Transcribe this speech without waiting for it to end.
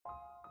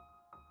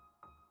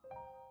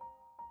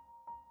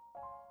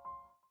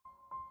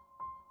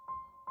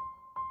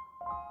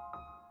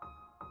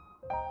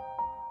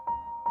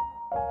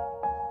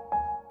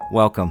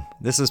Welcome.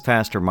 This is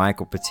Pastor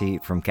Michael Petit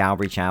from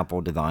Calvary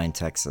Chapel, Devine,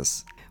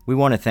 Texas. We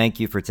want to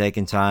thank you for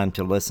taking time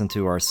to listen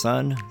to our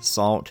Son,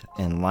 Salt,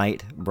 and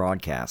Light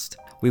broadcast.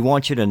 We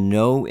want you to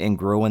know and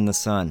grow in the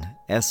Son,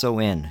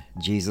 S-O-N,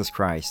 Jesus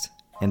Christ,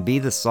 and be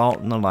the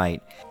salt and the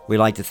light. We'd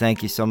like to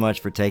thank you so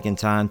much for taking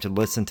time to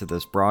listen to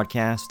this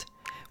broadcast.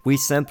 We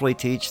simply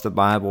teach the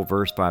Bible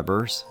verse by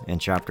verse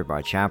and chapter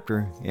by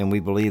chapter, and we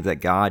believe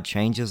that God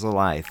changes a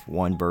life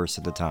one verse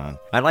at a time.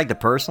 I'd like to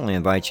personally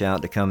invite you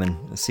out to come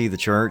and see the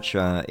church.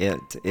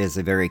 It is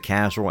a very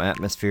casual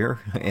atmosphere,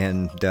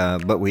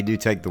 but we do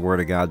take the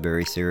Word of God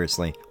very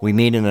seriously. We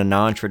meet in a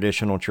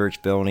non-traditional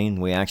church building.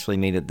 We actually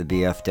meet at the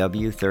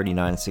VFW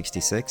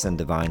 3966 in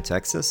Devine,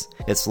 Texas.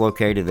 It's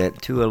located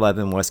at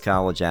 211 West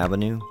College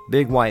Avenue,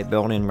 big white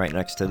building right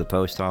next to the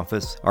post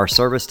office. Our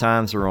service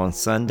times are on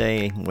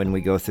Sunday when we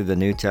go through the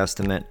New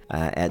Testament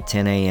at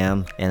 10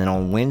 a.m. and then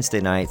on Wednesday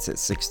nights at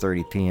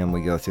 6:30 p.m.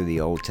 we go through the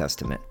Old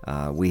Testament.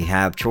 We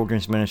have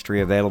children's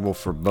ministry available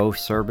for both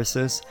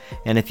services,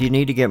 and if you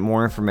need to get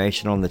more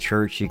information on the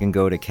church, you can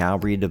go to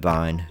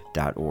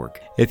calvarydevine.org.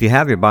 If you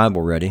have your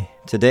Bible ready,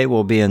 today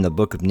we'll be in the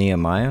book of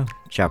Nehemiah,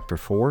 chapter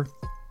 4,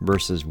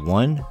 verses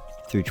 1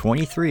 through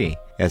 23,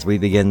 as we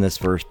begin this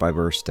verse by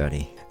verse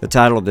study. The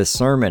title of this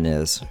sermon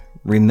is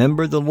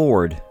Remember the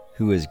Lord,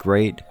 who is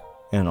great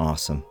and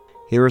awesome.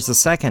 Here is the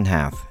second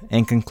half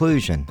and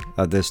conclusion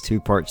of this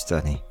two-part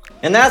study.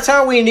 And that's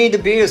how we need to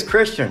be as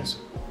Christians.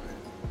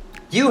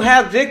 You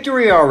have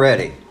victory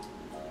already.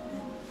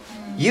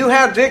 You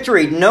have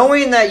victory,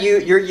 knowing that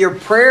your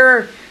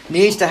prayer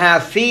needs to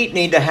have feet,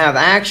 need to have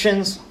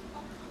actions.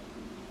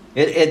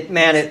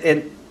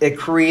 It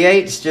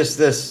creates just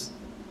this.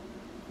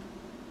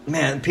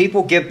 Man,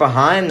 people get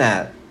behind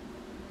that.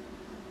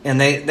 And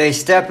they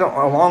step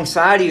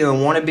alongside of you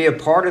and want to be a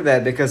part of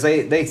that because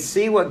they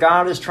see what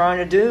God is trying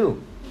to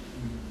do.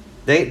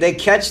 They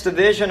catch the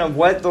vision of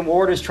what the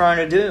Lord is trying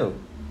to do.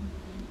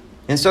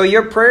 And so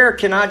your prayer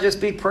cannot just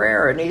be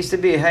prayer. It needs to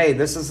be, hey,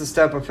 this is the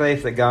step of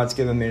faith that God's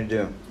given me to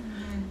do.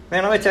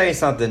 Man, let me tell you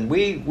something.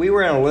 We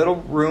were in a little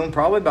room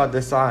probably about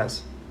this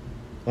size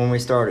when we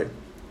started.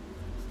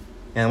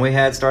 And we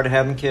had started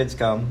having kids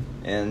come,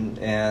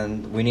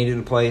 and we needed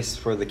a place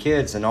for the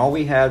kids. And all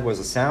we had was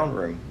a sound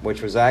room,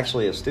 which was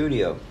actually a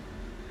studio.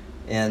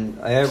 And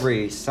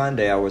every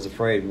Sunday I was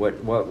afraid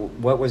what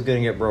was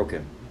going to get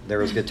broken. There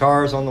was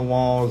guitars on the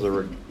walls.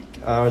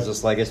 I was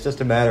just like, it's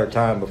just a matter of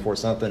time before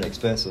something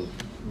expensive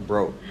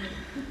broke.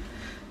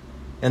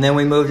 And then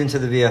we moved into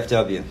the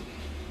VFW.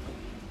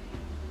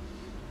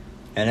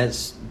 And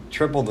it's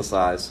triple the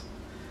size.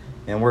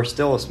 And we're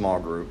still a small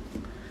group.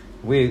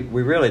 We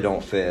really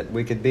don't fit.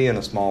 We could be in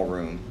a small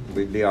room.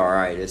 We'd be all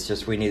right. It's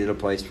just we needed a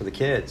place for the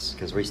kids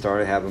because we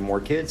started having more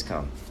kids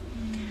come.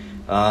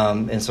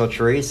 And so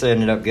Teresa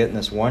ended up getting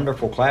this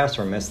wonderful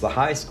classroom. It's the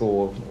high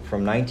school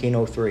from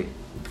 1903.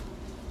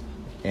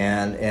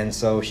 And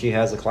so she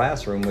has a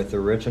classroom with the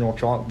original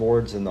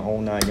chalkboards and the whole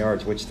 9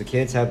 yards, which the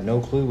kids have no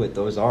clue what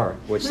those are,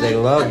 which they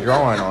love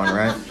drawing on,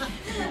 right?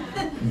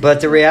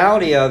 But the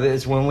reality of it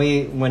is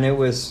we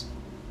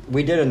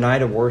did a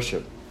night of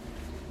worship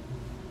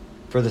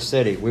for the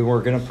city. We were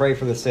going to pray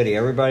for the city.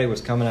 Everybody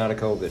was coming out of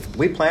COVID.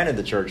 We planted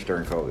the church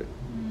during COVID.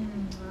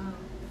 Wow.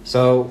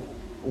 So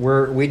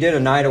we did a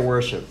night of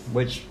worship,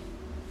 which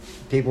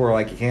people were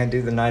like, you can't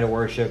do the night of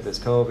worship. It's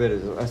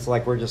COVID. It's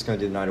like, we're just going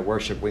to do the night of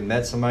worship. We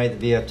met somebody at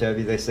the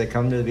VFW. They said,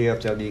 come to the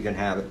VFW, you can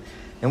have it.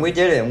 And we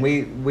did it. And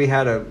we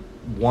had a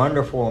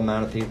wonderful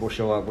amount of people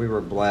show up. We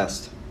were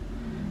blessed.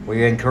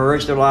 We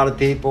encouraged a lot of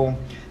people.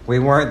 We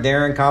weren't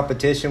there in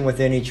competition with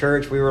any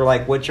church. We were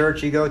like, what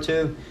church you go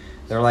to?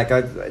 They're like,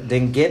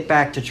 then get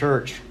back to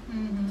church.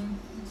 Mm-hmm.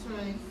 That's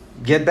right.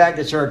 Get back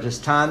to church. It's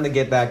time to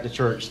get back to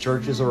church.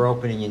 Churches are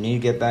open and you need to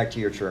get back to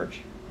your church.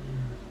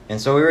 And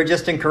so we were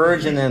just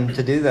encouraging them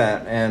to do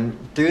that. And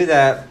through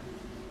that,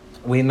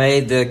 we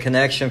made the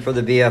connection for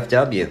the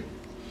VFW.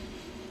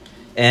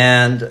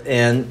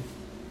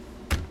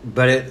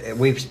 But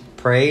we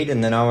prayed,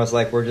 and then I was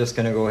like, we're just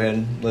going to go ahead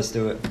and let's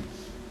do it.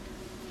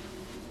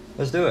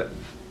 Let's do it.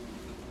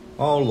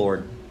 Oh,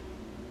 Lord.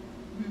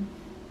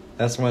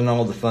 That's when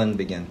all the fun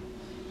began.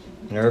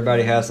 And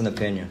everybody has an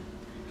opinion.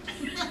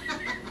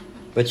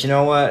 But you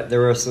know what?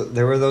 There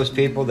were those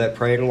people that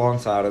prayed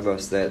alongside of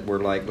us that were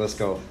like, let's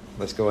go.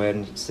 Let's go ahead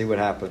and see what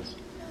happens.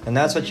 And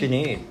that's what you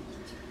need.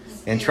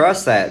 And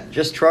trust that.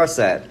 Just trust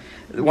that.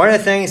 One of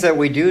the things that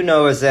we do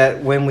know is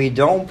that when we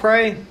don't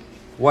pray,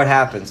 what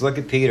happens? Look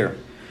at Peter.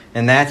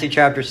 In Matthew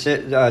chapter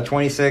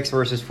 26,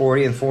 verses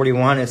 40 and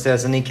 41, it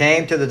says, and he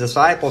came to the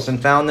disciples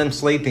and found them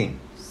sleeping.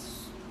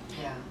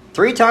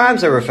 3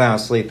 times they were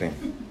found sleeping.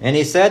 And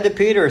he said to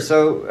Peter,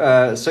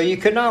 so you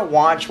could not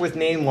watch with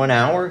me 1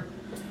 hour?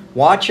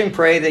 Watch and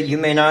pray that you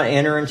may not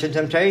enter into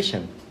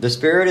temptation. The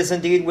spirit is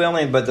indeed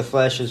willing, but the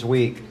flesh is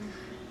weak.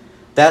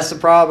 That's the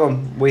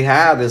problem we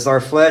have, is our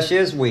flesh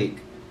is weak.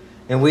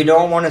 And we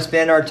don't want to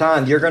spend our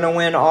time. You're going to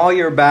win all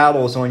your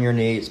battles on your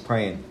knees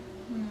praying.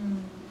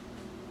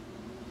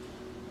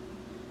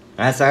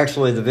 That's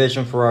actually the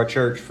vision for our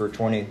church for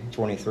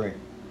 2023.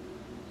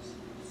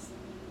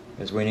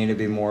 is we need to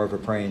be more of a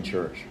praying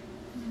church.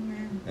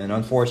 Amen. And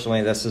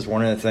unfortunately, this is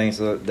one of the things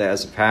that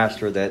as a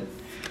pastor that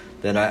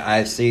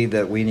I see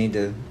that we need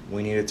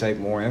to take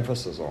more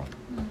emphasis on.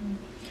 Mm.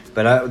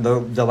 But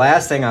the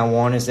last thing I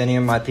want is any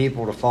of my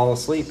people to fall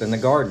asleep in the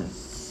garden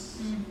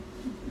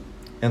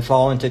and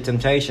fall into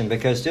temptation,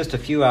 because just a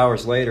few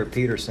hours later,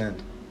 Peter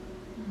sinned.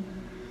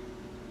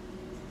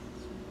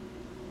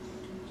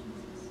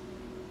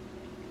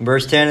 In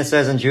verse 10 it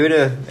says, in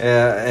Judah,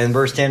 in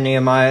verse 10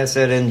 Nehemiah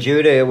said, in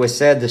Judah it was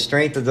said, the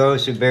strength of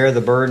those who bear the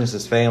burdens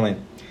is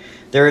failing.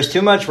 There is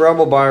too much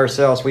rubble by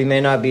ourselves. We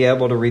may not be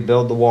able to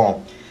rebuild the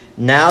wall.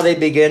 Now they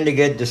begin to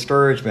get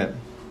discouragement.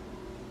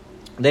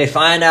 They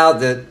find out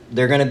that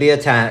they're going to be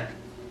attacked,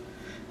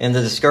 and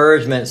the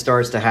discouragement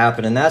starts to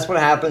happen. And that's what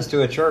happens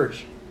to a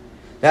church.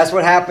 That's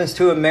what happens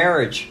to a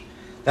marriage.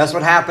 That's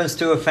what happens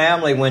to a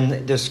family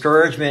when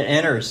discouragement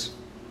enters.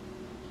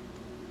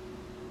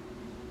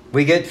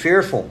 We get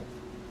fearful.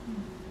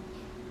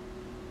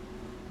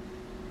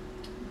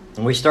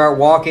 And we start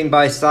walking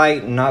by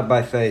sight and not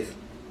by faith.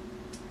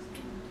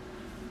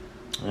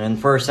 In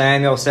 1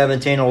 Samuel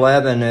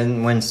 17:11,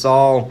 and when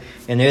Saul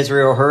and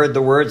Israel heard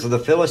the words of the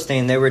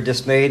Philistine, they were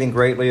dismayed and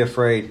greatly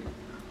afraid.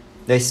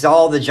 They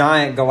saw the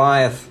giant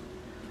Goliath,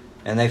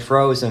 and they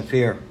froze in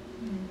fear.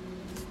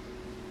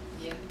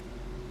 Yeah.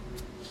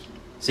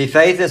 See,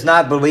 faith is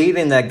not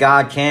believing that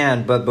God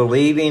can, but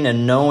believing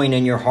and knowing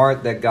in your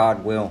heart that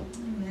God will.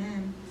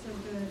 Amen. So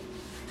good.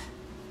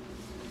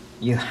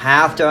 You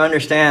have to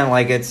understand,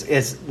 like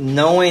it's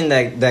knowing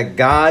that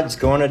God's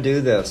going to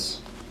do this.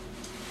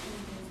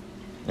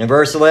 In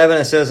verse 11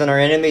 it says, and our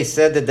enemies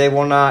said that they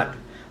will not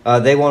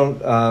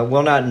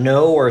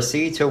know or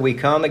see till we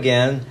come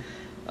again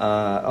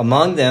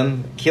among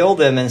them, kill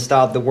them, and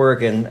stop the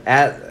work. And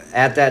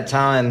at that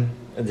time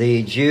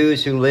the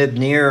Jews who lived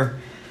near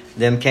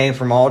them came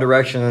from all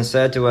directions and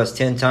said to us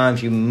 10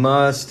 times, you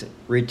must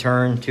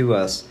return to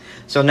us.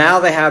 So now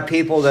they have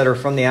people that are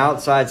from the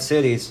outside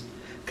cities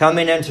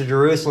coming into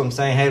Jerusalem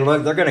saying, hey,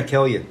 look, they're going to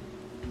kill you.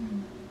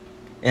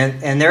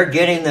 And they're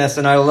getting this,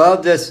 and I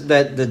love this,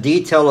 that the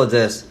detail of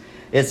this.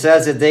 It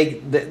says that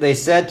they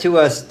said to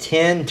us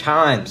 10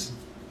 times.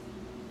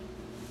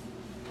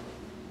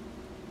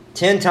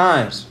 10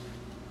 times.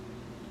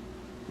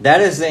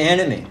 That is the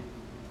enemy.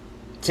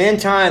 10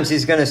 times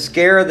he's going to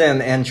scare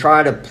them and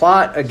try to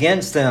plot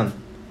against them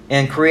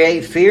and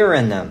create fear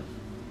in them.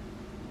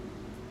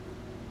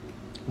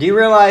 Do you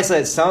realize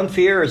that some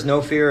fear is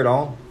no fear at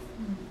all?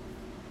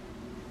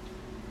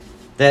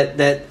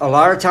 That a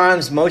lot of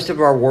times, most of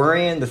our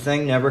worrying, the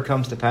thing never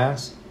comes to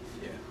pass.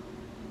 Yeah.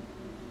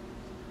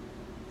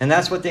 And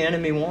that's what the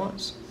enemy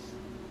wants.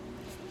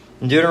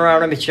 In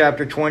Deuteronomy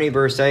chapter 20,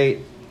 verse 8,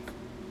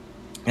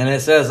 and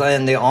it says,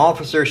 and the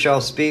officer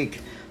shall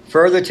speak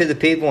further to the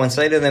people and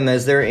say to them,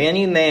 is there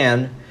any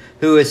man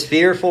who is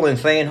fearful and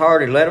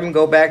faint-hearted? Let him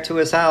go back to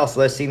his house,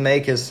 lest he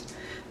make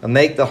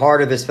the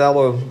heart of his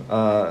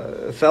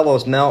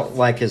fellows melt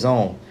like his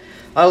own.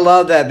 I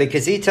love that,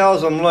 because he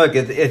tells them, look,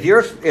 if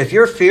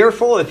you're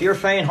fearful, if you're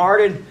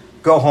faint-hearted,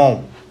 go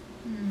home.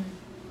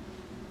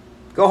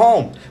 Go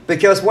home.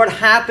 Because what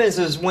happens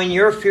is when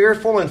you're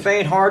fearful and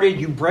faint-hearted,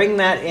 you bring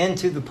that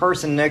into the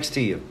person next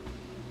to you.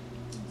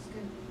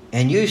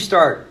 And you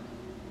start,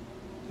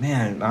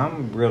 man,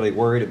 I'm really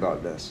worried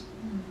about this.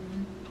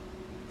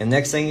 And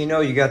next thing you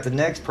know, you got the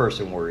next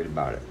person worried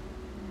about it.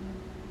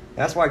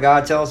 That's why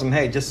God tells them,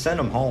 hey, just send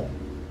them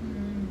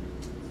home.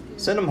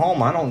 Send them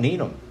home. I don't need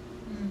them.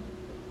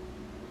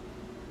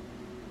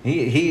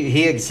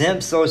 He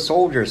exempts those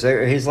soldiers.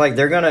 He's like,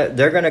 they're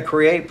gonna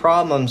create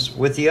problems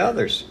with the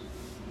others.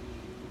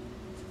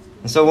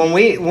 And so when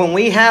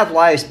we have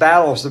life's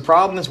battles, the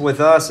problem is with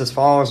us as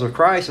followers of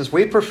Christ is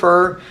we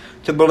prefer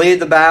to believe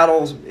the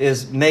battles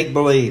is make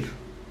believe.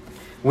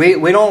 We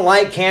don't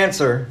like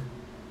cancer.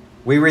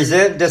 We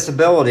resent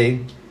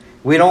disability.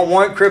 We don't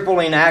want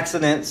crippling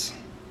accidents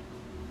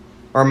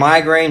or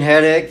migraine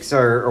headaches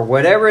or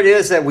whatever it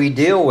is that we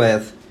deal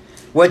with.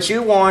 What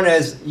you want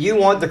is you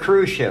want the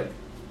cruise ship.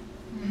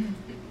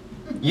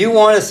 You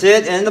want to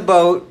sit in the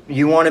boat.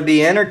 You want to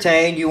be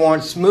entertained. You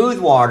want smooth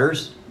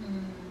waters.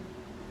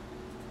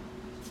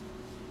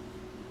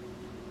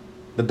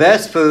 The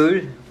best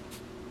food.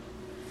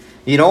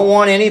 You don't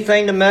want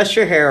anything to mess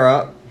your hair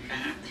up.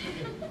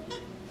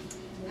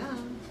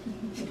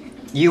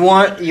 You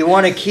want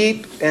to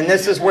keep, and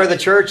this is where the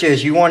church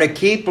is, you want to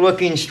keep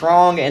looking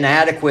strong and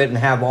adequate and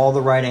have all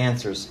the right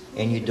answers.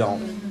 And you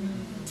don't.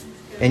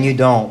 And you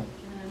don't.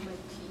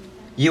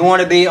 You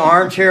want to be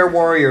armchair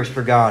warriors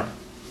for God.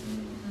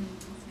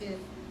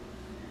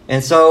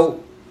 And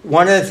so,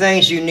 one of the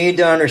things you need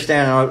to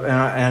understand,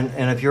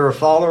 and if you're a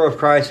follower of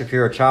Christ, if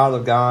you're a child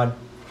of God,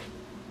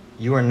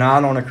 you are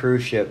not on a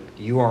cruise ship.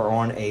 You are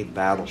on a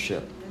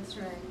battleship. That's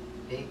right.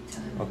 Big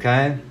time.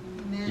 Okay?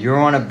 Amen. You're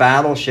on a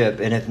battleship.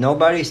 And if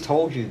nobody's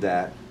told you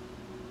that,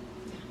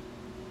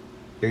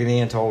 you're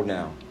being told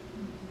now.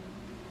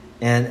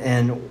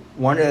 And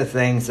one of the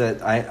things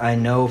that I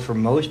know for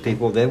most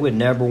people, they would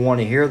never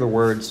want to hear the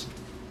words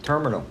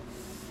terminal.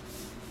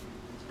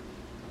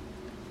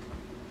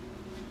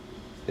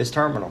 is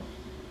terminal.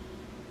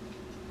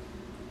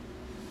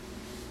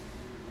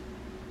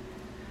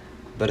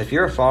 But if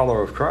you're a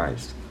follower of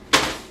Christ,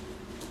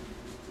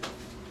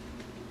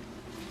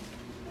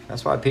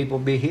 that's why people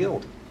be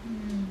healed.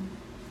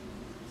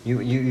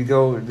 You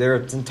go, there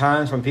are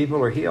times when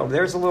people are healed.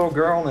 There's a little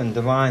girl in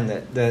Divine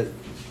that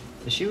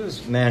she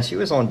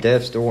was on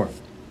death's door.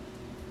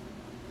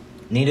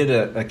 Needed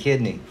a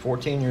kidney,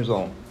 14 years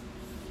old.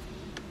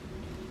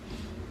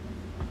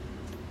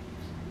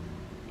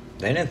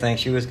 They didn't think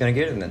she was going to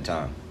get it in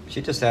time.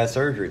 She just had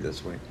surgery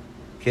this week.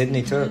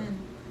 Kidney took.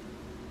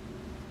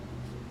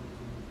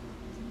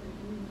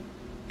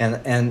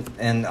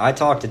 And I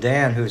talked to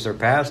Dan, who's her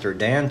pastor.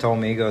 Dan told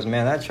me, he goes,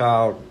 man, that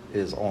child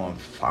is on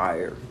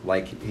fire.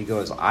 Like, he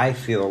goes, I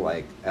feel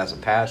like, as a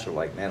pastor,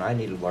 like, man, I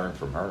need to learn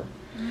from her.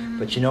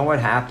 But you know what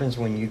happens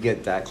when you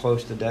get that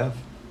close to death?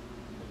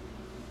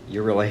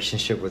 Your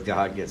relationship with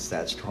God gets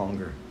that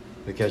stronger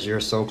because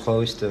you're so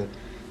close to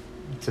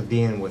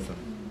being with Him.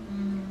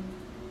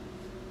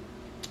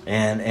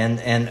 And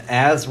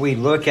as we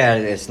look at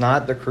it, it's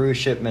not the cruise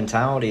ship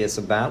mentality, it's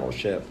a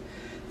battleship.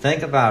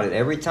 Think about it.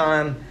 Every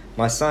time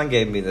my son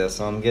gave me this,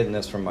 so I'm getting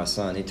this from my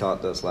son. He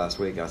taught this last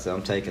week. I said,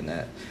 I'm taking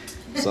that.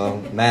 So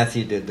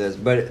Matthew did this.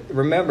 But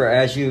remember,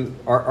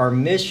 our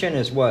mission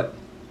is what?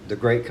 The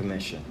Great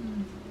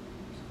Commission.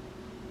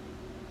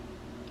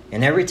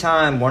 And every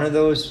time one of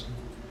those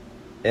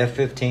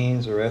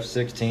F-15s or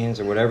F-16s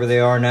or whatever they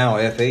are now,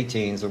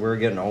 F-18s, so we're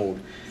getting old.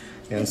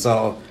 And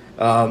so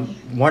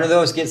one of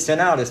those gets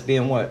sent out, it's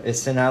being what? It's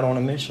sent out on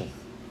a mission.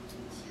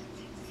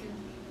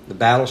 The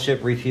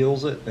battleship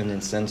refuels it and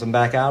then sends them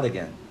back out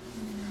again.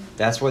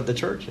 That's what the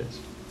church is.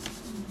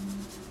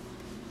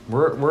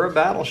 We're a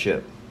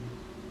battleship.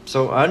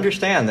 So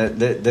understand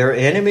that their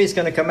enemy is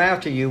going to come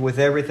after you with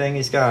everything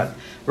he's got.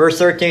 Verse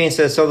 13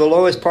 says, so the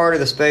lowest part of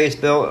the space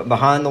built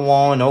behind the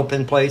wall in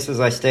open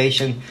places I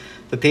stationed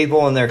the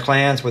people and their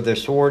clans with their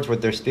swords,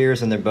 with their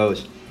spears and their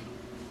bows.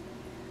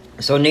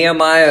 So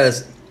Nehemiah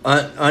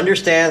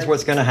understands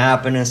what's going to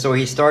happen, and so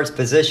he starts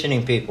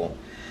positioning people.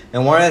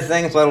 And one of the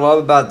things I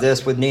love about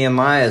this with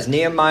Nehemiah is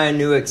Nehemiah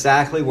knew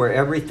exactly where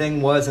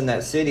everything was in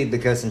that city,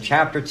 because in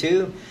chapter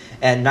 2,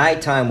 at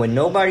nighttime, when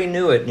nobody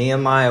knew it,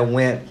 Nehemiah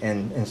went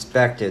and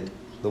inspected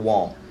the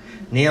wall.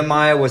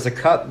 Nehemiah was a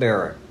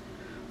cupbearer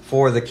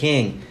for the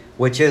king,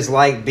 which is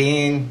like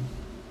being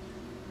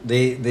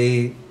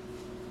the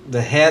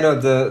head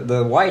of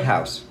the White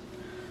House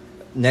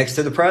next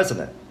to the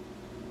president.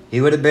 He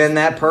would have been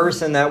that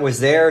person that was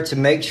there to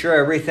make sure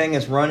everything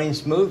is running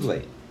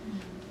smoothly.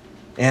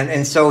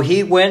 And so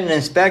he went and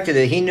inspected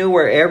it. He knew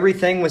where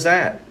everything was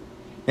at.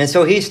 And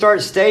so he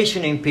starts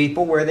stationing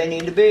people where they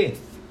need to be.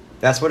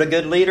 That's what a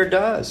good leader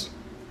does.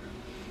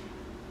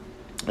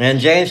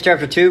 And James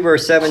chapter 2,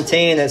 verse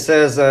 17, it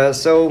says,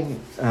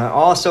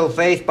 also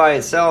faith by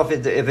itself,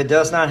 if it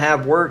does not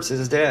have works,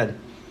 is dead.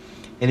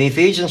 In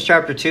Ephesians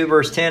chapter 2,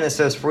 verse 10, it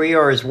says, for we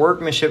are His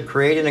workmanship,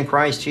 created in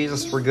Christ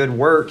Jesus for good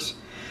works,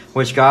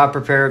 which God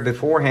prepared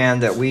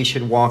beforehand that we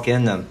should walk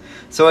in them.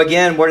 So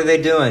again, what are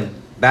they doing?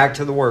 Back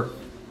to the work.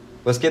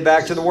 Let's get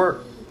back to the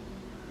work.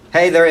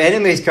 Hey, their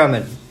enemy's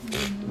coming.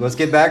 Let's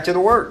get back to the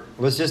work.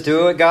 Let's just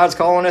do what God's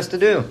calling us to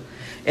do.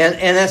 And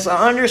it's an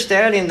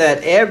understanding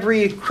that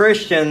every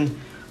Christian,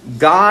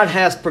 God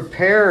has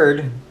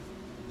prepared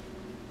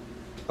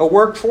a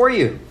work for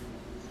you.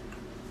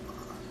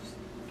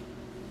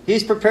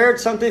 He's prepared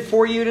something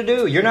for you to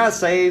do. You're not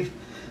saved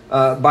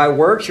by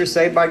works, you're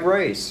saved by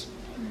grace.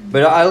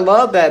 But I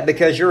love that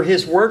because you're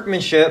His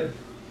workmanship.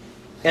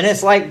 And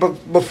it's like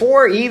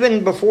before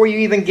you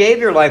even gave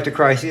your life to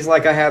Christ, He's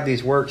like, I have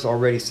these works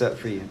already set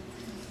for you.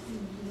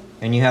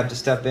 And you have to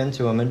step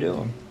into them and do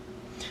them.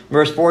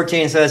 Verse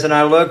 14 says, and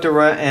I looked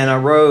and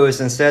arose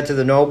and said to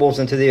the nobles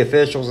and to the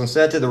officials and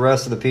said to the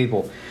rest of the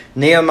people.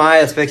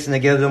 Nehemiah is fixing to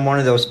give them one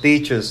of those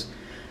speeches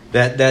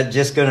that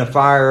just going to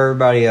fire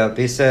everybody up.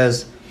 He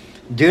says,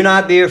 do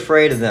not be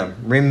afraid of them.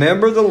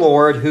 Remember the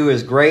Lord who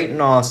is great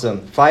and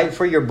awesome. Fight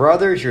for your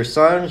brothers, your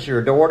sons,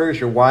 your daughters,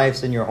 your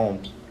wives, and your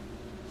homes.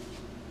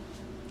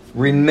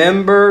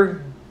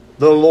 Remember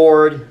the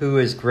Lord who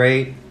is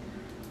great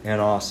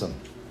and awesome.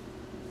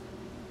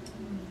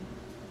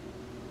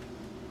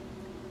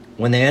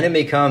 When the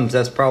enemy comes,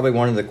 that's probably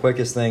one of the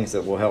quickest things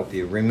that will help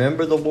you.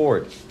 Remember the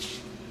Lord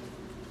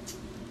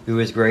who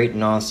is great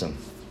and awesome.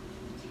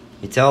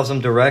 He tells them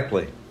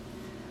directly.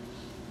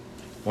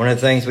 One of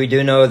the things we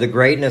do know, the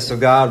greatness of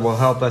God will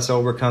help us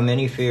overcome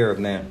any fear of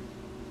man.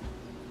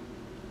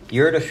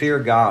 You're to fear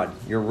God.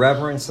 Your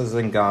reverence is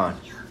in God.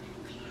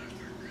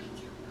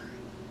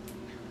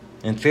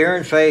 And fear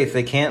and faith,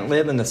 they can't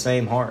live in the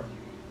same heart.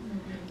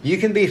 You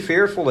can be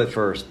fearful at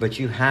first, but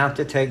you have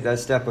to take that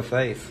step of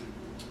faith.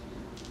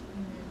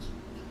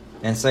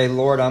 And say,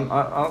 Lord,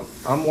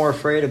 I'm more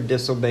afraid of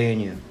disobeying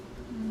you.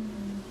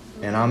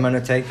 And I'm going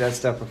to take that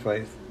step of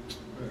faith.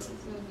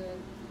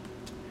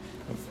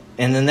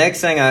 And the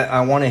next thing,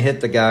 I want to hit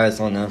the guys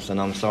on this,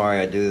 and I'm sorry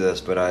I do this,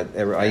 but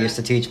I used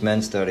to teach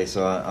men's study,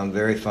 so I'm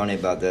very funny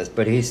about this.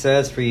 But he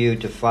says for you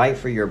to fight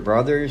for your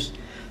brothers,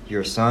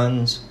 your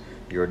sons,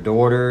 your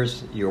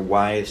daughters, your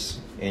wives,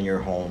 in your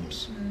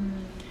homes.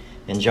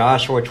 In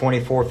Joshua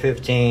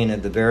 24:15,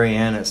 at the very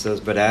end, it says,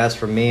 "But as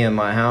for me and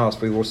my house,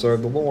 we will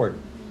serve the Lord."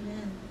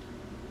 Amen.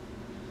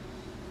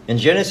 In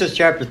Genesis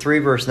chapter 3,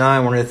 verse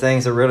 9, one of the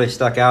things that really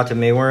stuck out to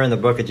me, we're in the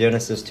book of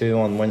Genesis 2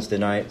 on Wednesday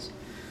nights.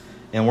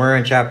 And we're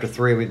in chapter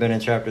 3. We've been in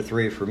chapter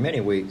 3 for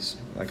many weeks.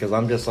 Because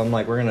I'm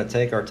like, we're going to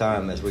take our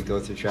time as we go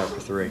through chapter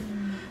 3.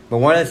 But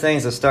one of the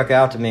things that stuck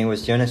out to me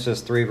was Genesis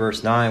 3,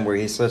 verse 9, where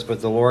he says,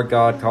 "But the Lord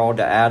God called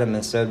to Adam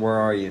and said, 'Where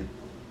are you?'"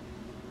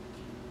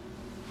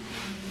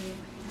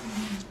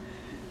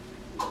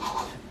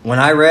 When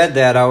I read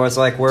that, I was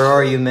like, where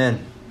are you men?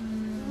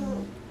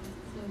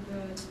 So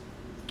good.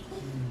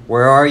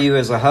 Where are you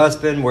as a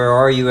husband? Where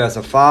are you as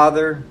a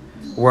father?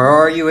 Where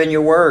are you in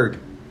your word?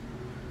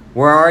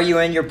 Where are you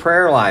in your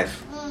prayer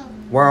life?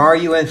 Where are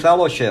you in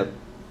fellowship?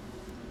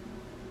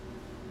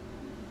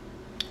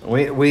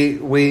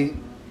 We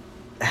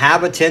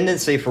have a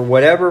tendency, for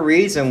whatever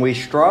reason, we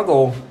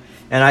struggle.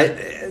 And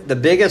the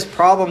biggest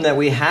problem that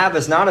we have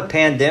is not a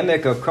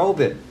pandemic of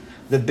COVID.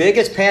 The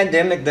biggest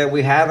pandemic that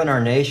we have in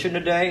our nation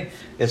today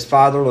is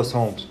fatherless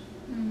homes.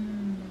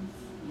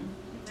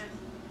 Good.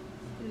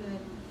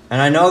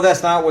 And I know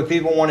that's not what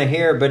people want to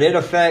hear, but it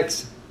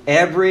affects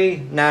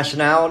every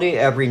nationality,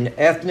 every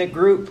ethnic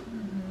group.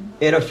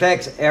 It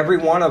affects every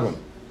one of them.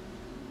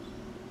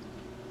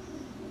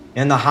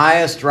 And the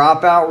highest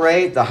dropout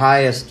rate, the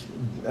highest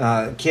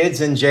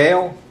kids in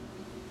jail,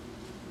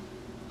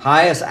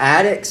 highest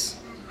addicts,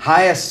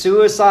 highest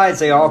suicides,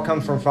 they all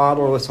come from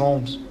fatherless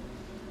homes.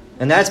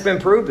 And that's been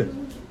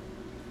proven.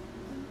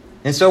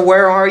 And so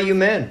where are you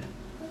men?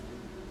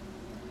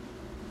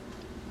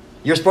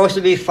 You're supposed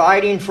to be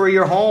fighting for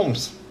your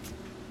homes.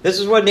 This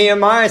is what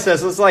Nehemiah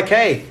says. It's like,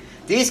 hey,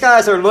 these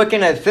guys are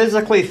looking at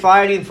physically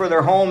fighting for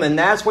their home, and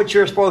that's what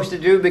you're supposed to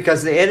do,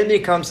 because the enemy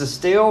comes to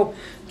steal,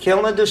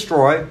 kill, and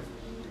destroy,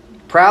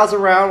 prowls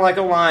around like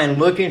a lion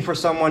looking for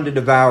someone to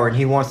devour, and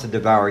he wants to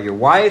devour your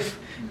wife.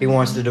 He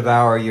wants to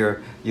devour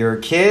your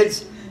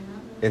kids.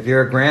 If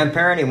you're a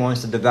grandparent, he wants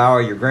to devour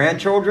your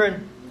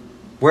grandchildren.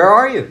 Where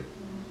are you?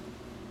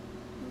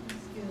 That's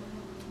good.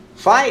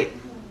 Fight.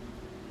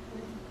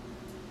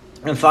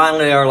 And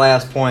finally, our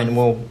last point, and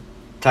we'll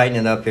tighten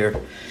it up here.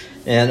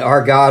 And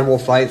our God will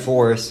fight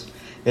for us.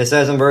 It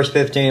says in verse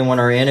 15, "When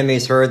our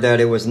enemies heard that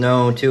it was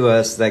known to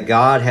us that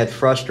God had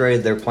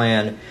frustrated their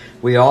plan,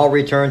 we all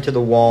returned to the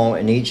wall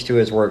and each to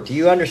his work." Do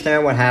you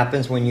understand what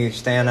happens when you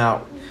stand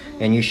out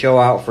and you show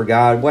out for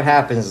God? What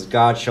happens is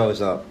God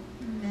shows up.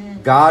 Amen.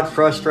 God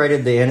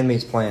frustrated the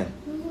enemy's plan.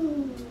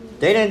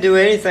 They didn't do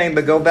anything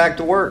but go back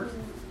to work.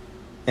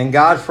 And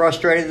God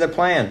frustrated the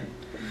plan.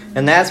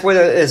 And that's what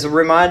is a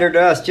reminder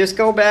to us. Just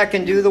go back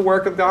and do the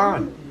work of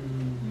God.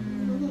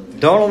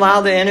 Don't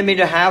allow the enemy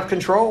to have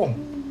control.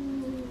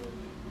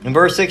 In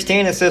verse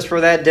 16 it says, "For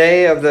that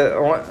day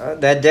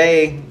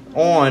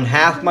on,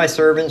 half my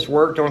servants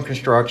worked on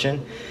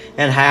construction,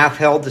 and half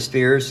held the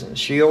spears,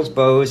 shields,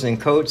 bows, and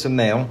coats of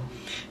mail.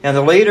 And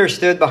the leaders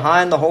stood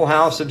behind the whole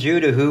house of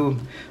Judah, who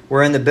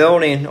were in the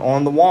building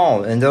on the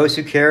wall. And those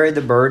who carried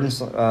the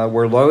burdens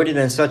were loaded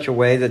in such a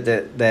way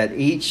that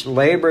each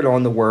labored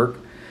on the work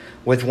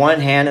with one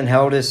hand and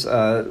held his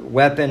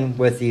weapon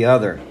with the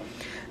other."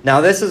 Now,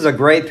 this is a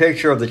great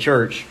picture of the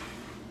church.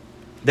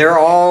 They're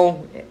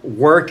all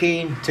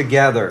working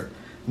together,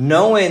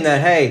 knowing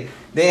that, hey,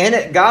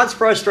 God's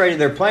frustrated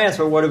their plans,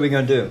 but what are we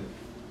going to do?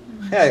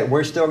 Hey,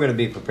 we're still going to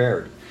be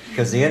prepared,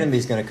 because the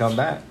enemy's going to come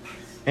back.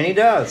 And he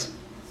does.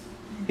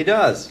 He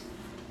does.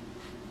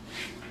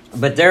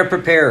 But they're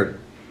prepared.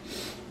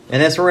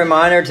 And it's a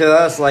reminder to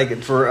us,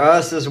 like for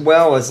us as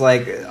well, it's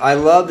like, I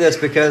love this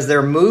because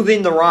they're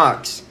moving the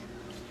rocks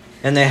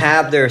and they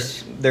have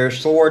their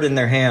sword in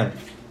their hand.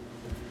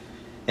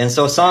 And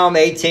so Psalm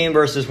 18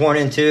 verses 1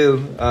 and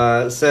 2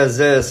 says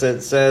this.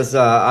 It says,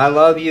 "I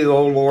love you,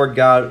 O Lord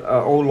God,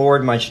 O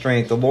Lord, my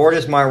strength. The Lord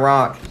is my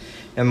rock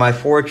and my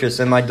fortress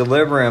and my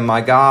deliverer and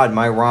my God,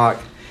 my rock,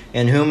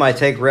 in whom I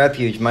take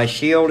refuge, my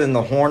shield and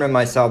the horn of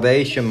my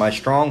salvation, my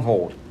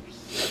stronghold."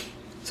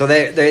 So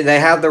they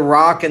have the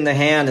rock in the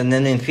hand. And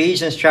then in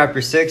Ephesians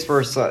chapter 6,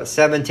 verse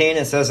 17,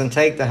 it says, "And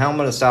take the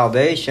helmet of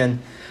salvation,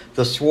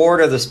 the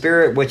sword of the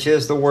Spirit, which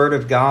is the word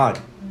of God."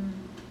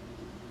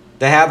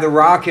 They have the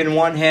rock in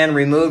one hand,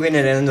 removing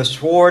it, and the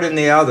sword in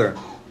the other.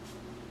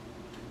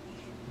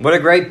 What a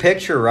great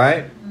picture,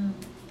 right?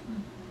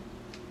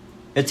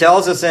 It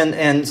tells us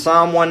in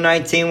Psalm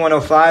 119,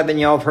 105, and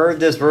y'all have heard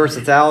this verse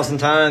 1,000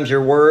 times,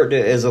 "Your word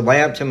is a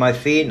lamp to my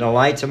feet and a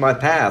light to my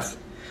path."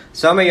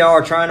 Some of y'all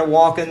are trying to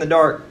walk in the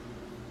dark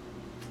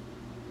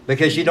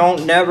because you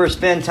don't never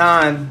spend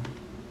time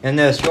in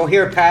this. You'll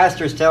hear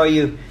pastors tell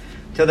you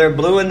till they're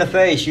blue in the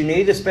face, you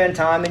need to spend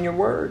time in your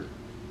word.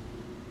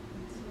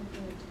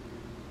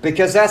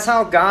 Because that's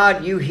how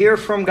you hear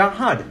from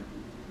God.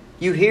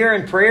 You hear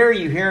in prayer,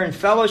 you hear in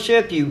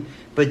fellowship,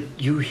 but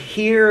you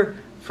hear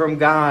from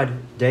God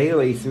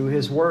daily through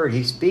his word.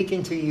 He's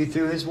speaking to you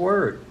through his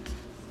word.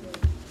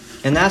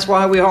 And that's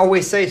why we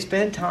always say,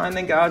 spend time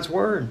in God's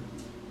word.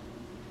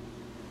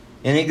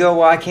 And you go,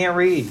 "Well, I can't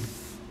read."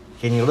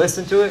 Can you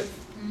listen to it?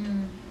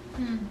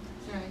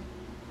 Sorry.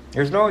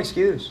 There's no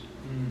excuse.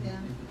 Yeah.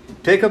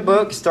 Pick a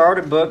book, start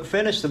a book,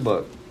 finish the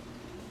book.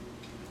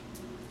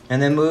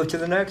 And then move to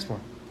the next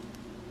one.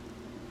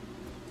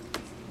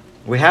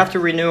 We have to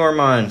renew our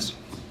minds.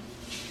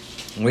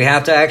 We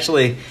have to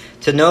actually,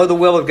 to know the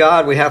will of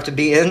God, we have to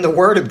be in the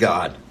Word of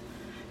God.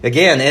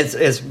 Again,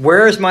 it's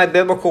where is my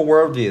biblical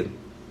worldview?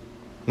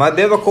 My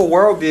biblical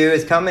worldview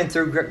is coming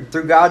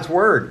through God's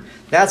Word.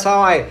 That's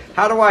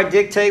how do I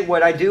dictate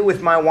what I do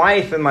with my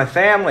wife and my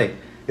family?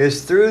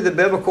 Is through the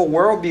biblical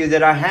worldview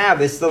that I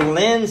have. It's the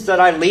lens that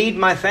I lead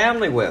my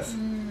family with.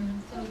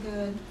 So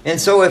good. And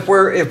so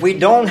if we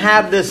don't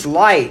have this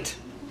light,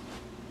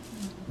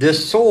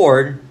 this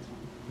sword,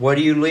 what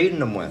are you leading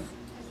them with?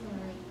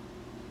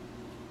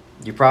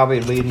 You're probably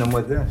leading them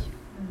with this.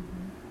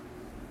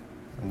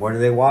 And what are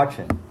they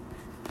watching?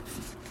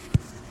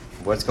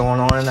 What's going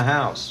on in the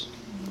house?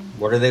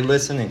 What are they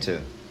listening to?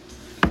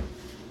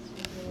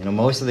 You know,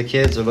 most of the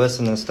kids are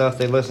listening to stuff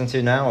they listen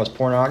to now is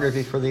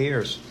pornography for the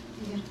ears.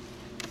 Yeah.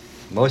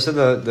 Most of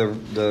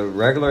the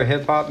regular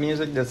hip-hop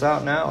music that's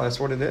out now,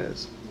 that's what it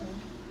is.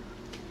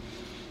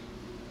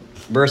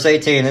 Verse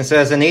 18, it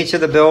says, And each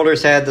of the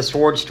builders had the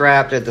sword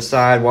strapped at the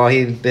side while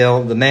he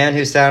built. The man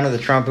who sounded the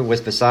trumpet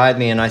was beside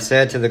me, and I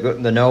said to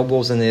the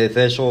nobles and the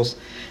officials,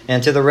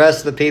 and to the rest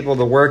of the people,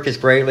 the work is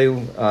great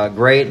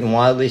and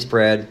widely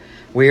spread.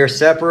 We are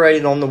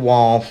separated on the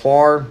wall,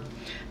 far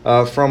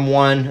from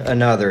one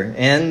another.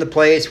 In the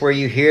place where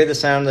you hear the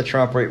sound of the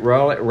trumpet,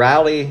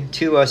 rally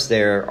to us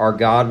there. Our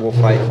God will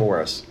fight for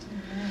us.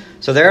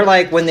 So they're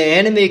like, when the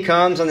enemy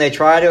comes and they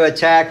try to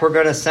attack, we're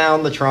going to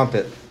sound the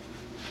trumpet.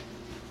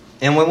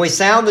 And when we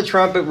sound the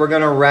trumpet, we're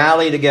going to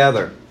rally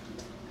together.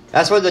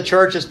 That's what the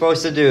church is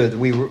supposed to do.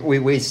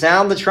 We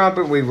sound the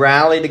trumpet, we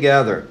rally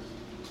together.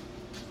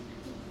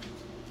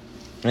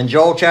 In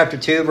Joel chapter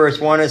 2, verse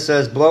 1, it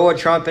says, Blow a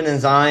trumpet in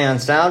Zion,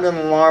 sound an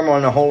alarm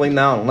on the holy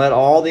mountain. Let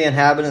all the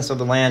inhabitants of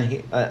the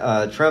land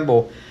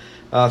tremble,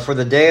 for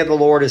the day of the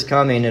Lord is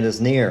coming, it is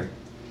near.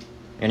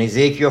 In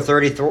Ezekiel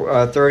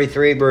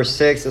 33, verse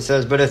 6, it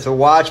says, But if the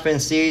watchman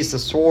sees the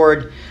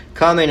sword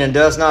coming and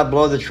does not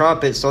blow the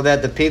trumpet, so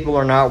that the people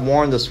are not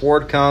warned, the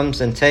sword comes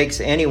and takes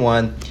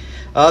anyone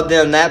of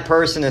them, that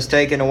person is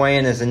taken away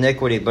in his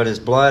iniquity, but his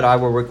blood I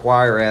will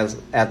require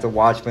as at the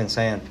watchman's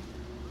hand.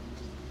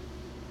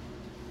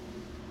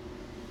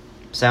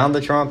 Sound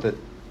the trumpet.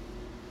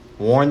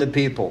 Warn the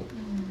people.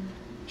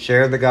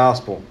 Share the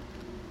gospel.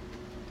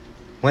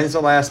 When's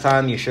the last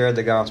time you shared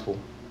the gospel?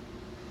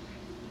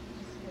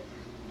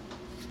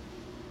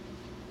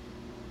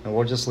 And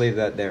we'll just leave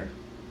that there.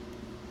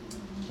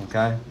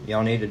 Okay?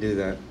 Y'all need to do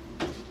that.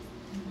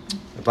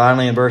 And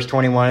finally, in verse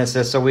 21, it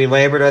says, So we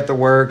labored at the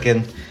work,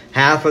 and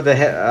half of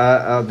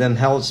them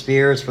held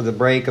spears for the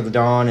break of the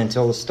dawn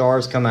until the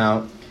stars come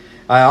out.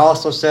 I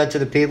also said to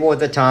the people at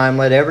the time,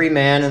 Let every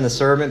man and the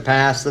servant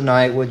pass the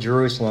night with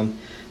Jerusalem,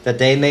 that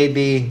they may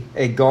be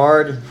a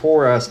guard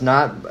for us,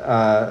 by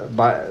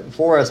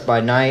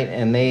night,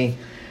 and may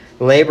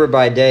labor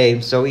by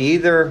day. So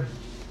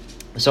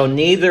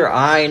neither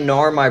I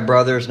nor my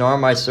brothers nor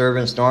my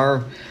servants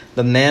nor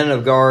the men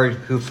of guard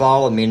who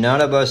followed me,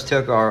 none of us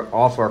took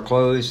off our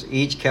clothes.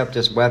 Each kept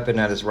his weapon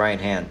at his right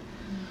hand.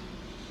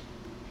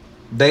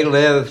 They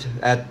lived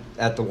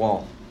at the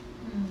wall.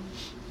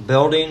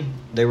 Building,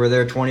 they were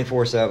there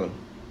 24/7.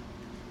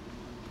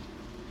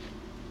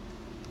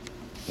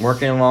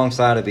 Working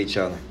alongside of each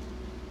other.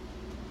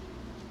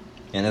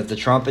 And if the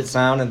trumpet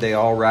sounded, they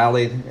all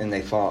rallied and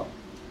they fought.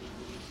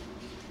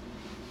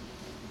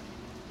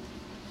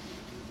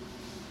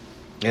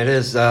 It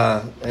is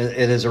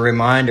a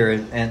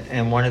reminder,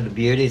 and one of the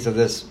beauties of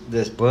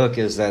this book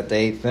is that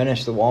they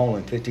finished the wall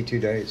in 52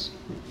 days.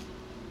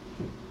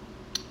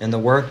 And the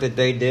work that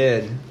they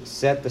did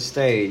set the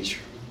stage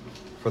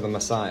for the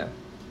Messiah.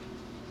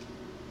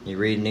 You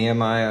read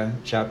Nehemiah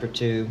chapter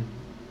 2,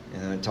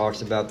 and it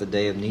talks about the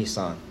day of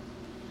Nisan.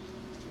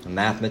 A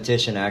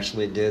mathematician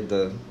actually did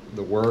the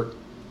work,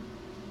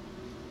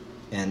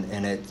 and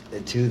it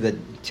to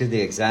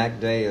the exact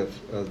day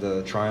of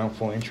the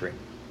triumphal entry.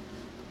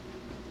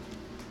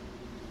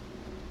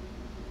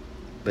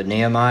 But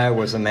Nehemiah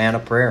was a man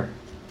of prayer.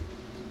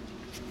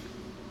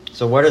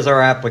 So what is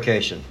our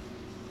application?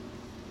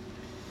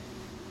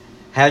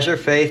 Has your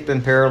faith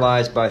been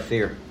paralyzed by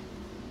fear?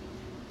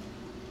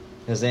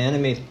 Has the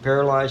enemy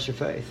paralyzed your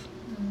faith?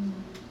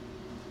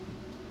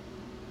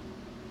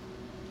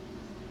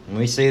 And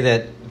we see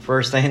that the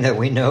first thing that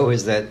we know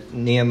is that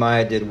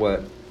Nehemiah did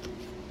what?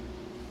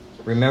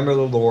 Remember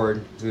the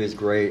Lord who is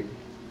great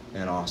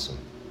and awesome.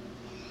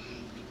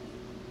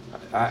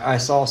 I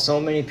saw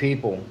so many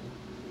people,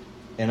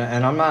 and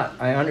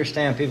I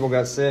understand people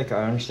got sick,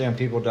 I understand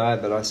people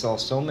died, but I saw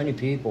so many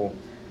people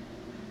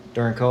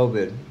during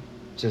COVID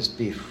just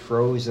be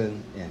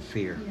frozen in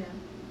fear. Yeah.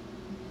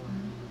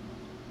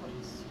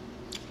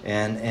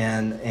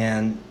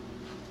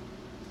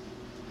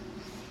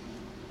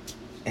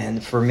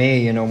 And for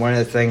me, you know, one of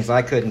the things,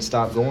 I couldn't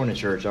stop going to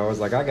church. I was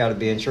like, I got to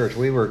be in church.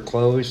 We were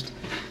closed,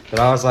 but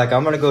I was like,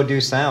 I'm going to go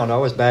do sound. I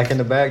was back in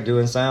the back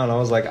doing sound. I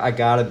was like, I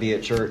got to be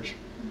at church.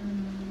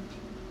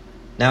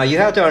 Now, you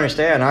have to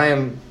understand, I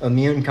am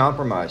immune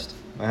compromised.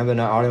 I have an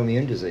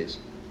autoimmune disease.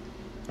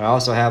 I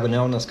also have an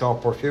illness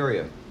called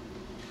porphyria.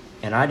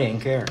 And I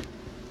didn't care.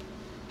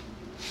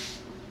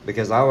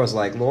 Because I was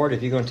like, Lord,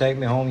 if you're going to take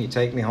me home, you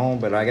take me home.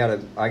 But I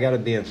gotta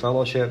be in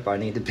fellowship. I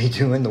need to be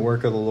doing the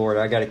work of the Lord.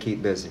 I got to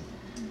keep busy.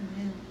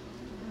 Amen.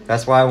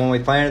 That's why when we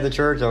planted the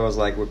church, I was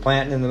like, we're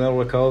planting in the middle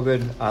of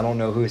COVID. I don't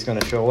know who's going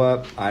to show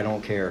up. I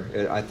don't care.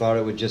 I thought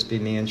it would just be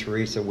me and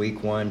Teresa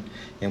week 1.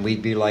 And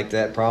we'd be like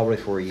that probably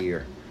for a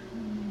year.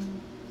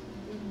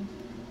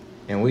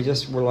 And we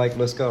just were like,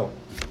 let's go.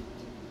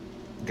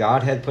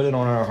 God had put it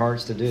on our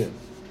hearts to do.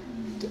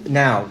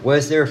 Now,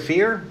 was there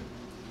fear?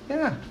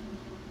 Yeah.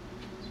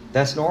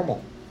 That's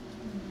normal.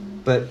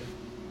 But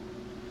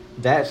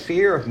that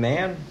fear of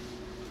man,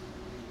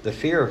 the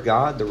fear of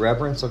God, the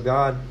reverence of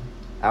God,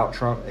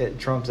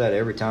 trumps that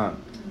every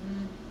time.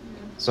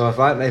 So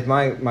if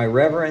my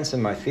reverence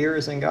and my fear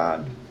is in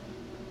God,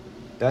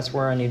 that's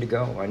where I need to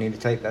go. I need to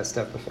take that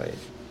step of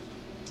faith.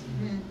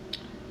 Amen.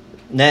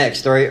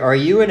 Next, are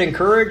you an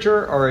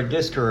encourager or a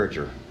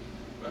discourager?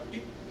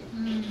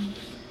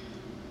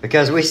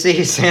 Because we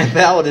see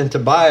Sanballat and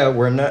Tobiah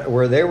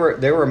where they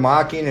were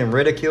mocking and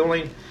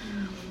ridiculing.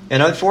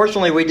 And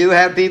unfortunately, we do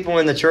have people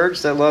in the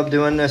church that love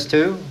doing this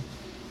too.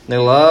 They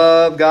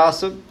love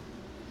gossip.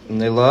 And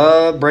they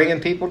love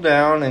bringing people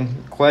down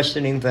and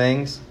questioning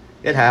things.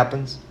 It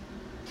happens.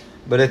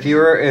 But if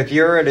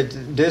you're a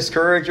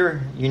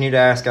discourager, you need to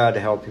ask God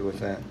to help you with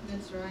that.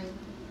 That's right.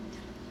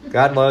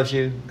 God loves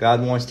you.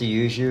 God wants to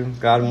use you.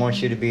 God wants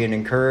you to be an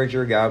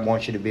encourager. God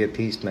wants you to be a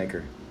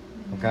peacemaker.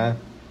 Okay?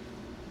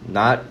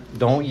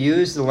 Don't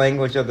use the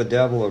language of the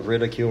devil of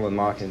ridicule and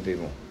mocking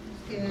people.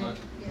 Good.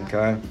 Yeah.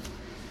 Okay?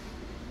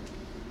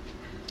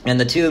 And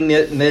the two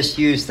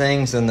misused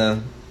things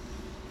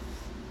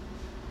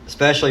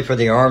especially for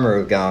the armor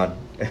of God.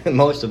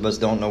 Most of us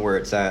don't know where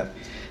it's at.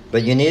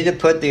 But you need to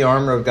put the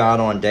armor of God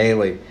on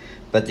daily.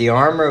 But the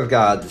armor of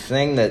God, the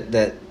thing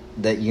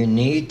that you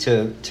need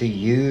to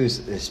use,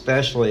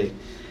 especially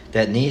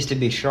that needs to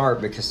be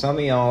sharp, because some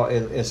of y'all,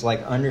 it's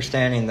like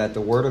understanding that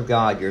the Word of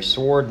God, your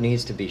sword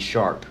needs to be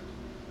sharp.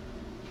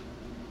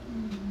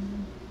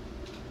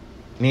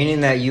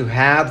 Meaning that you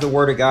have the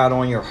Word of God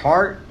on your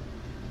heart,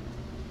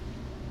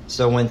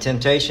 so when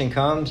temptation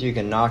comes, you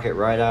can knock it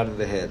right out of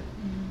the head.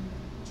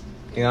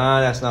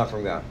 That's not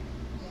from God.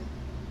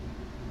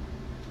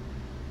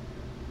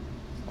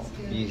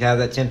 You have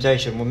that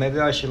temptation. Well, maybe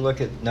I should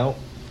look at... No,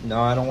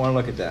 I don't want to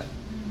look at that.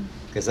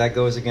 Because that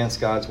goes against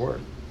God's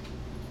Word.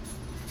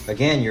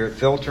 Again, you're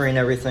filtering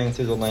everything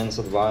through the lens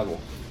of the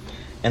Bible.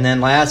 And then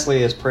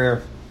lastly is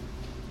prayer.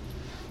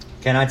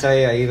 Can I tell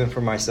you, even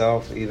for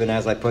myself, even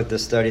as I put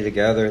this study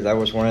together, that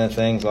was one of the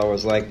things I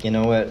was like, you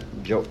know what,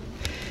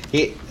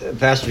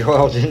 Pastor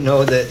Joel didn't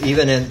know that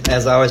even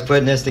as I was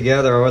putting this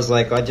together, I was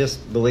like, I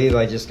just believe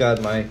I just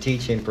got my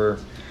teaching for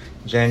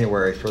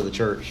January for the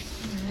church.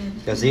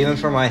 Because even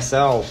for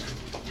myself,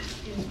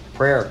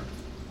 prayer.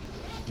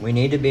 We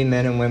need to be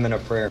men and women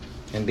of prayer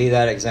and be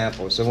that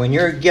example. So when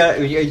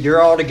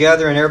you're all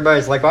together and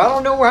everybody's like, well, I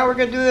don't know how we're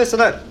going to do this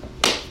and that.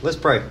 Let's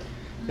pray.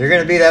 You're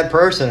going to be that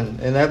person,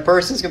 and that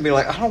person's going to be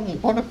like, I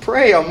don't want to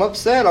pray. I'm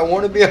upset. I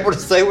want to be able to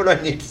say what I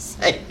need to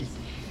say.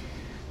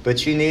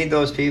 But you need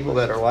those people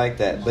that are like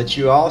that. But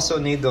you also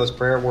need those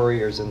prayer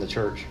warriors in the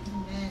church.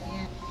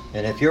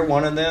 And if you're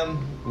one of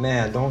them,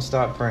 man, don't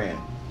stop praying.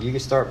 You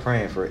can start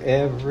praying for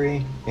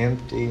every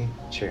empty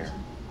chair.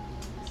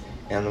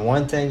 And the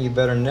one thing you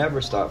better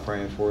never stop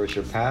praying for is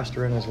your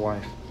pastor and his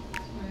wife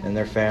and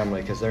their family,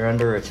 because they're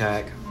under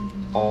attack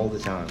all the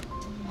time.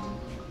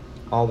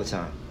 All the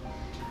time.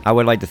 I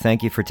would like to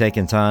thank you for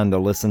taking time to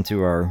listen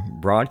to our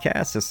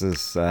broadcast. This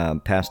is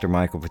Pastor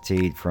Michael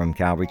Petit from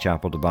Calvary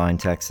Chapel, Devine,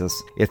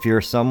 Texas. If you're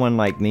someone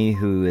like me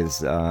who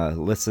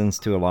listens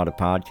to a lot of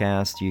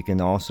podcasts, you can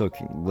also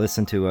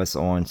listen to us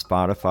on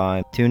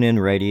Spotify,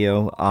 TuneIn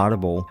Radio,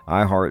 Audible,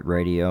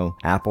 iHeartRadio,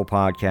 Apple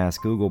Podcasts,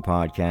 Google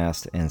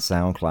Podcasts, and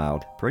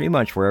SoundCloud. Pretty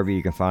much wherever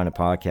you can find a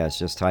podcast,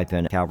 just type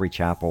in Calvary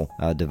Chapel,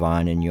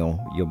 Devine, and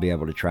you'll be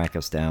able to track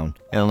us down.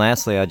 And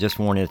lastly, I just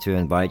wanted to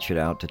invite you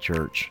out to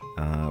church.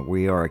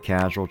 We are a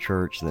casual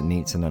church that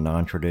meets in a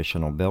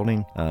non-traditional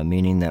building,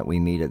 meaning that we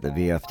meet at the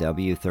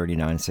VFW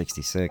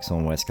 3966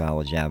 on West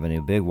College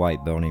Avenue, big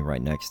white building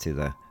right next to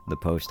the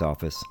post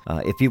office.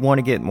 If you want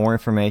to get more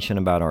information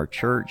about our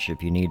church,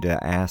 if you need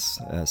to ask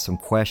some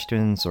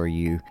questions or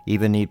you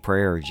even need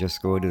prayer,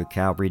 just go to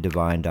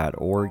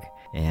calvarydevine.org.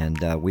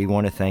 And we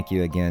want to thank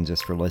you again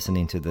just for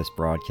listening to this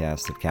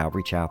broadcast of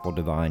Calvary Chapel,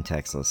 Devine,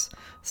 Texas,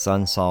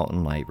 Sun, Salt,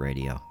 and Light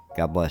Radio.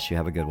 God bless you.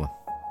 Have a good one.